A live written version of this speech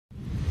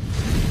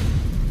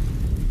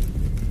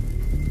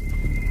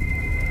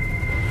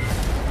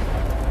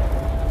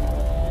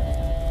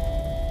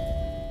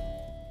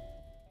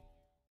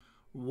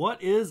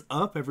What is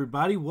up,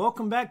 everybody?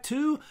 Welcome back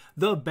to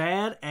the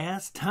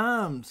Badass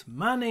Times.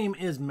 My name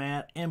is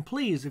Matt, and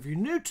please, if you're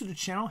new to the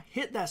channel,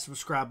 hit that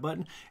subscribe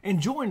button and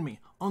join me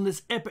on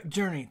this epic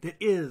journey that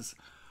is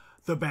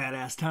the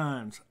Badass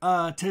Times.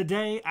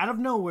 Today, out of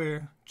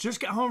nowhere, just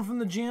got home from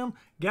the gym,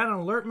 got an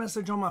alert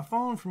message on my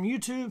phone from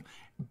YouTube.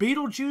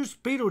 Beetlejuice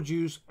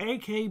Beetlejuice,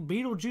 aka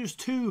Beetlejuice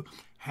 2,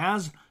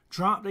 has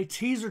dropped a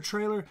teaser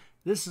trailer.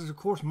 This is, of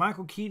course,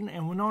 Michael Keaton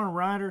and Winona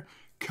Ryder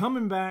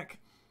coming back.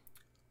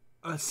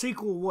 A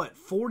sequel,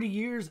 40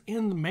 years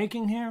in the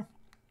making here?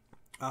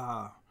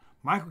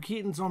 Michael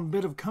Keaton's on a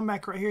bit of a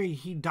comeback right here.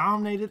 He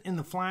dominated in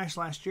The Flash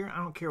last year. I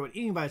don't care what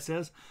anybody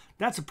says.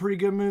 That's a pretty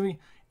good movie.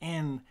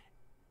 And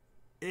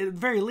at the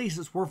very least,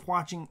 it's worth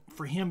watching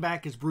for him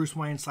back as Bruce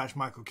Wayne /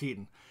 Michael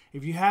Keaton.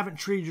 If you haven't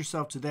treated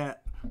yourself to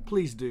that,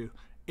 please do.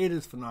 It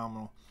is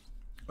phenomenal.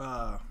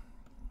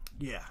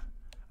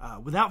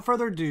 Without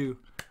further ado,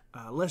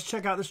 let's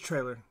check out this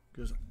trailer,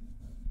 because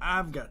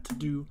I've got to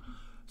do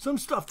some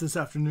stuff this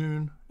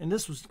afternoon, and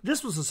this was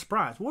a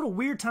surprise. What a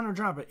weird time to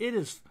drop it.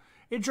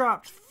 It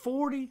dropped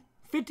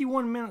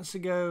 51 minutes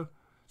ago,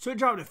 so it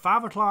dropped at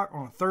 5 o'clock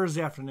on a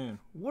Thursday afternoon.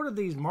 What are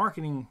these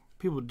marketing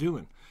people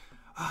doing?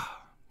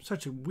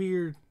 Such a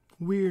weird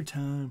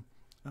time.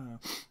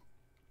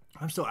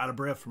 I'm still out of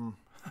breath from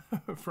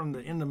from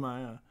the end of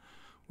my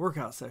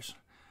workout session.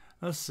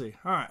 Let's see.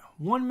 All right,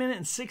 1 minute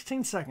and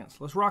 16 seconds.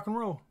 Let's rock and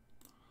roll.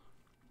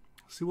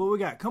 See what we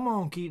got. Come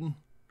on, Keaton.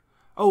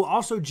 Oh,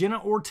 also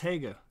Jenna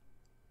Ortega,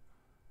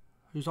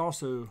 who's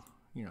also,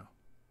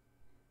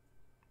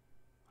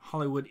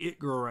 Hollywood it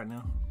girl right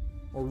now.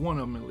 Or one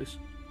of them, at least.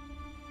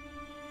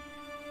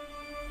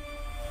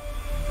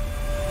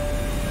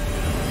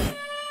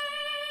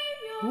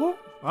 Whoop.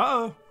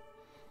 Uh-oh.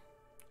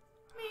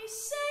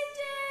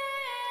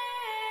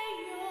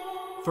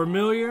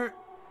 Familiar.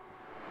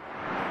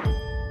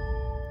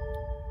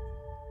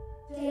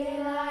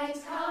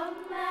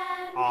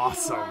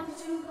 Awesome.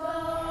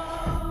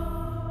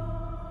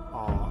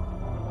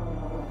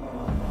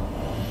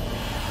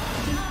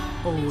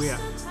 Oh, yeah.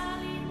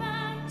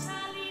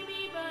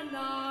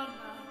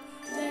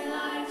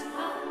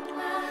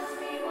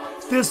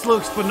 This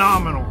looks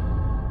phenomenal.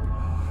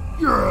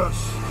 Yes.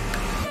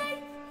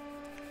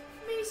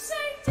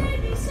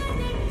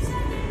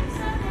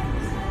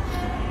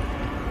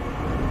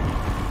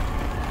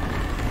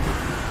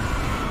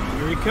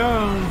 Here he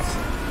comes.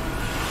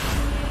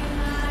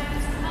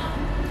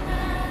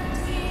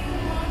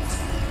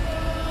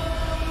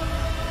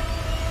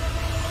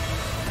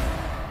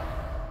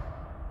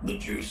 The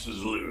juice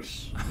is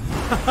loose.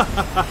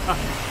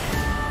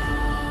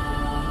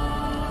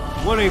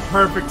 What a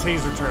perfect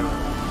teaser trailer.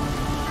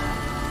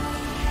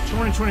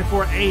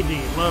 2024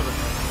 AD, love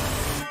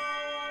it.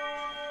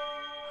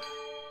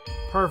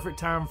 Perfect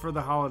time for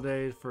the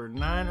holidays, for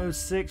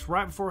 9/06,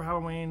 right before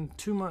Halloween,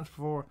 2 months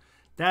before.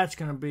 That's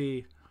gonna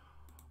be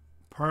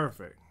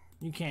perfect.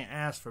 You can't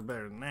ask for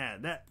better than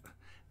that.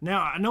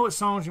 Now I know what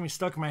song's gonna be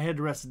stuck in my head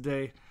the rest of the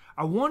day.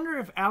 I wonder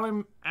if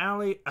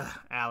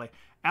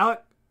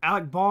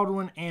Alec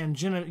Baldwin and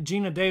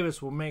Gina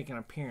Davis will make an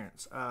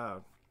appearance.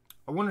 I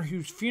wonder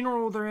whose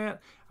funeral they're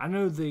at. I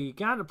know the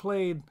guy that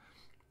played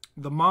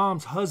the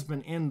mom's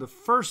husband in the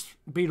first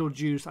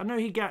Beetlejuice, I know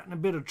he got in a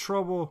bit of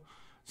trouble,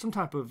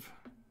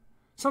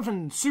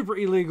 something super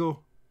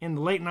illegal in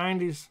the late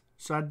 90s.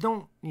 So I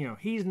don't,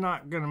 he's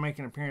not going to make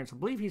an appearance. I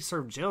believe he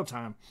served jail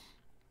time.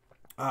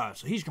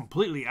 So he's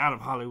completely out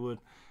of Hollywood.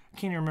 I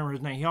can't even remember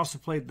his name. He also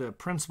played the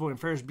principal in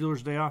Ferris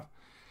Bueller's Day Off.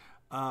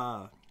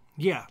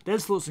 Yeah,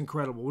 this looks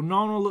incredible.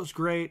 Winona looks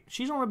great.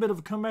 She's on a bit of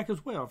a comeback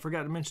as well. I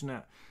forgot to mention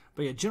that.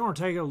 But yeah, Jenna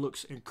Ortega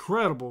looks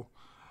incredible.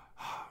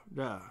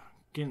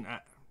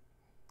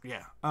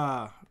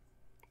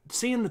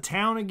 Seeing the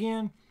town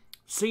again,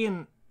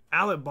 seeing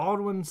Alec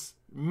Baldwin's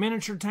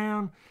miniature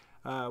town,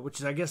 which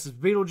is, I guess, is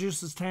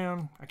Beetlejuice's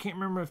town. I can't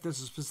remember if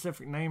there's a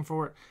specific name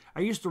for it.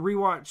 I used to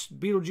rewatch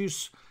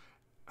Beetlejuice.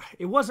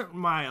 It wasn't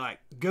my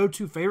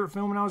go-to favorite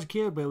film when I was a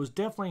kid, but it was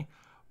definitely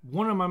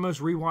one of my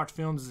most rewatched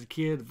films as a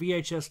kid.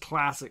 VHS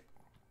classic.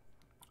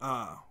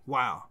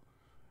 Wow.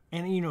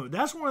 And,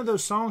 that's one of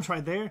those songs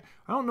right there.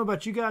 I don't know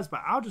about you guys,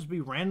 but I'll just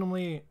be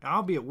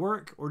I'll be at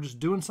work or just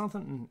doing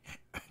something and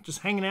just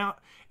hanging out,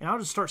 and I'll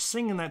just start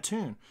singing that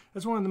tune.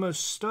 That's one of the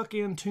most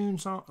stuck-in tune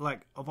songs,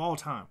 of all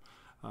time.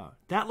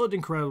 That looked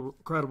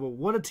incredible.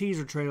 What a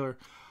teaser trailer.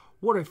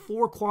 What a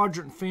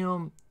 4-quadrant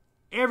film.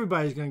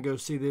 Everybody's going to go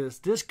see this.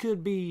 This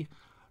could be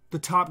the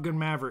Top Gun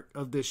Maverick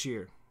of this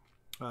year.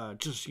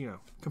 Just,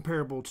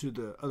 comparable to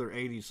the other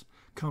 80s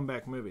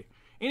comeback movie.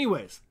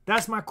 Anyways,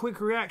 that's my quick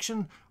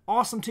reaction.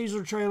 Awesome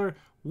teaser trailer.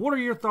 What are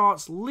your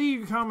thoughts? Leave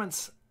your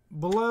comments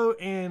below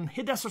and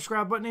hit that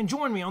subscribe button and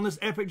join me on this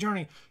epic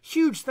journey.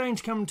 Huge things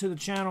coming to the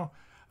channel.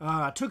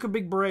 I took a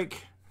big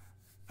break.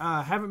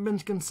 Haven't been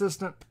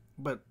consistent,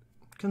 but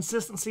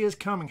consistency is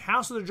coming.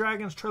 House of the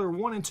Dragons trailer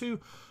 1 and 2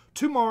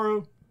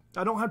 tomorrow.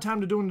 I don't have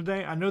time to do them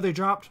today. I know they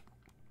dropped.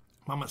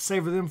 I'm going to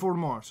savor them for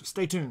tomorrow, so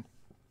stay tuned.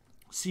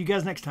 See you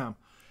guys next time.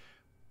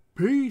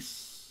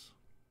 Peace.